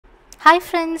Hi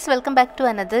friends, welcome back to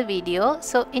another video.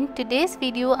 So in today's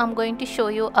video I'm going to show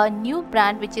you a new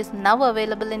brand which is now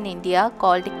available in India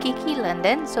called KIKI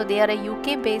London. So they are a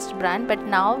UK based brand, but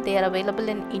now they are available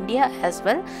in India as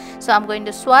well. So I'm going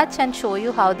to swatch and show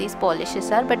you how these polishes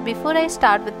are. But before I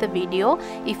start with the video,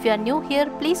 if you are new here,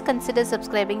 please consider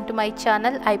subscribing to my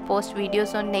channel. I post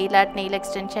videos on nail art, nail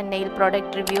extension, nail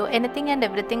product review, anything and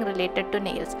everything related to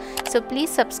nails. So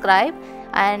please subscribe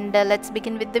and let's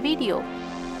begin with the video.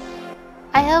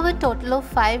 I have a total of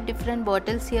 5 different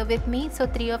bottles here with me. So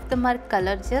 3 of them are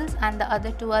color gels and the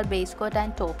other 2 are base coat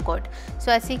and top coat.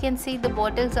 So as you can see, the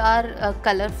bottles are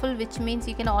colorful, which means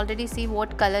you can already see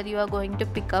what color you are going to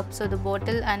pick up. So the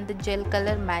bottle and the gel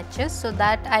color matches. So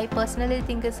that I personally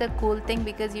think is a cool thing,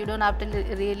 because you don't have to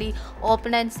really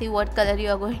open and see what color you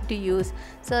are going to use.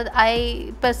 So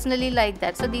I personally like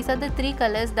that. So these are the 3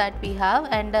 colors that we have,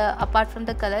 and apart from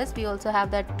the colors we also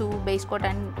have that 2 base coat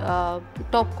and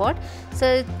top coat.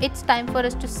 So it's time for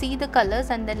us to see the colors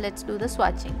and then let's do the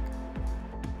swatching.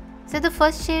 So the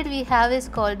first shade we have is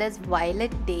called as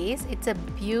Violet Days. It's a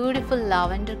beautiful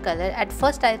lavender color. At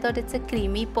first I thought it's a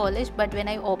creamy polish, but when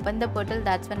I opened the bottle,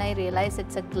 that's when I realized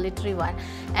it's a glittery one.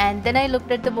 And then I looked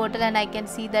at the bottle and I can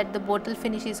see that the bottle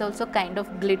finish is also kind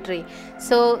of glittery.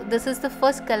 So this is the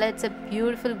first color. It's a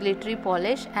beautiful glittery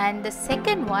polish. And the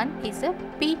second one is a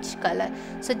peach color.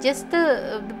 So just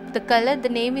the color, the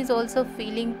name is also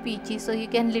feeling peachy, so you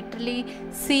can literally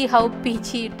see how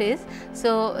peachy it is.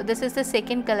 So this is the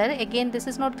second color. Again, this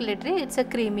is not glittery, it's a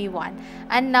creamy one.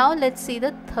 And now let's see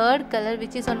the third color,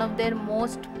 which is one of their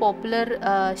most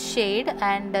popular shade,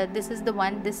 and this is the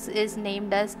one. This is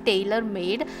named as Tailor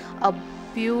Made, a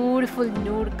beautiful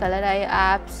nude color. I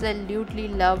absolutely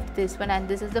loved this one, and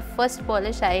this is the first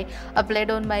polish I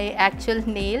applied on my actual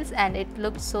nails and it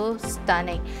looked so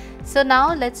stunning. So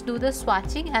now let's do the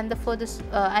swatching, and for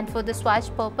the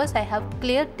swatch purpose I have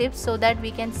clear tips so that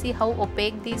we can see how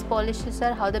opaque these polishes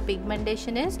are, how the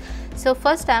pigmentation is. So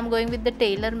first I am going with the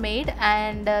Tailor Made,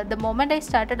 and the moment I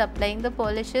started applying the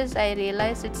polishes I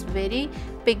realized it's very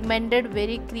pigmented,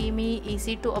 very creamy,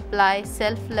 easy to apply,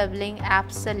 self-leveling,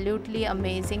 absolutely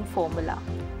amazing formula.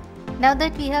 Now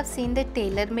that we have seen the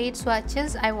tailor-made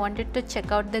swatches, I wanted to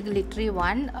check out the glittery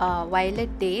one,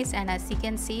 Violet Days, and as you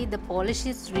can see, the polish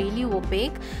is really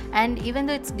opaque, and even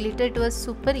though it's glitter, it was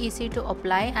super easy to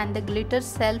apply, and the glitter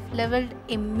self-leveled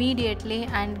immediately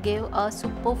and gave a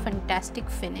super fantastic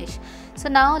finish. So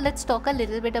now let's talk a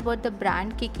little bit about the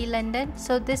brand KIKI London.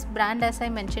 So this brand, as I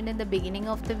mentioned in the beginning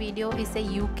of the video, is a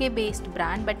UK based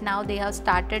brand, but now they have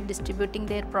started distributing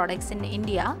their products in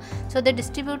India. So the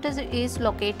distributor is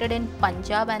located in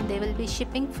Punjab, and they will be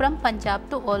shipping from Punjab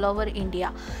to all over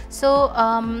India. So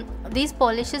these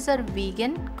polishes are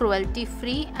vegan, cruelty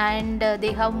free, and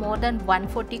they have more than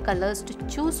 140 colors to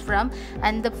choose from,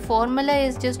 and the formula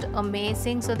is just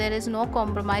amazing. So there is no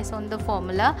compromise on the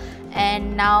formula.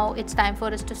 And now it's time for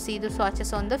us to see the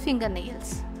swatches on the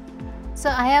fingernails. So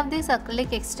I have these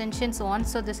acrylic extensions on.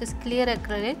 So this is clear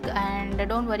acrylic, and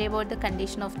don't worry about the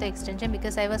condition of the extension,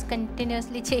 because I was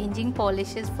continuously changing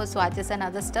polishes for swatches and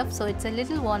other stuff, so it's a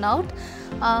little worn out,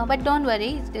 but don't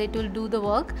worry, it will do the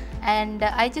work. And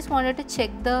I just wanted to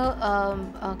check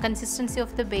the consistency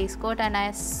of the base coat, and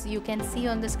as you can see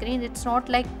on the screen, it's not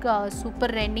like super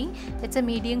runny, it's a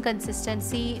medium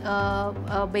consistency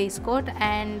base coat,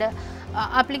 and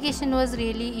application was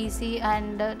really easy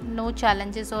and no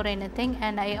challenges or anything.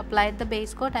 And I applied the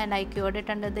base coat and I cured it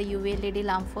under the UV LED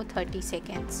lamp for 30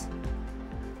 seconds.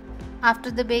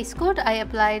 After the base coat, I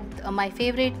applied my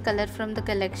favorite color from the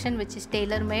collection, which is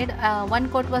Tailor Made. 1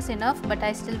 coat was enough, but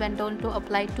I still went on to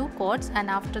apply 2 coats, and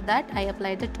after that I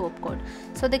applied the top coat.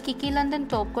 So the KIKI London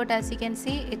top coat, as you can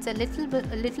see, it's a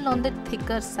little on the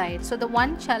thicker side. So the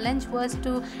one challenge was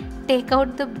to take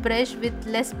out the brush with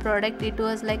less product. It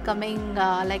was like coming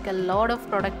like a lot of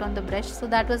product on the brush, so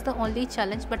that was the only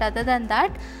challenge. But other than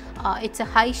that, it's a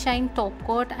high shine top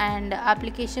coat, and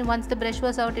application, once the brush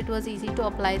was out, it was easy to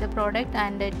apply the product,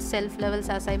 and it self levels,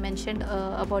 as I mentioned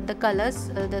about the colors.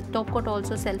 The top coat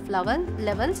also self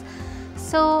levels.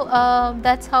 So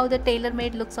that's how the Tailor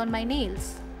Made looks on my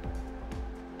nails.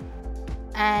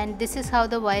 And this is how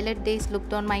the Violet Days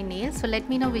looked on my nails. So let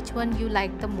me know which one you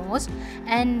like the most.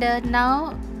 And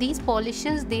now these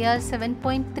polishes, they are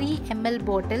 7.3 ml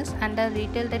bottles and are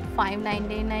retailed at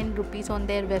 599 rupees on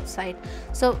their website.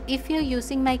 So if you're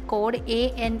using my code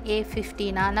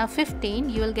ANA15,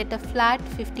 ANA15, you will get a flat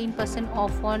 15%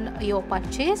 off on your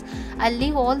purchase. I'll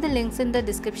leave all the links in the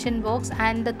description box,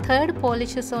 and the third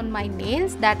polishes on my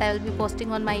nails that I will be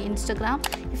posting on my Instagram.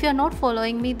 If you're not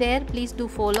following me there, please do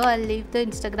follow. I'll leave the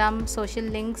Instagram social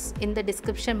links in the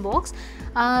description box.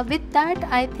 With that,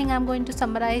 I think I'm going to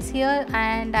summarize here,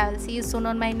 and I'll see you soon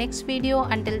on my next video.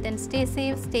 Until then, stay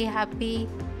safe, stay happy.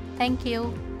 Thank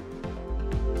you.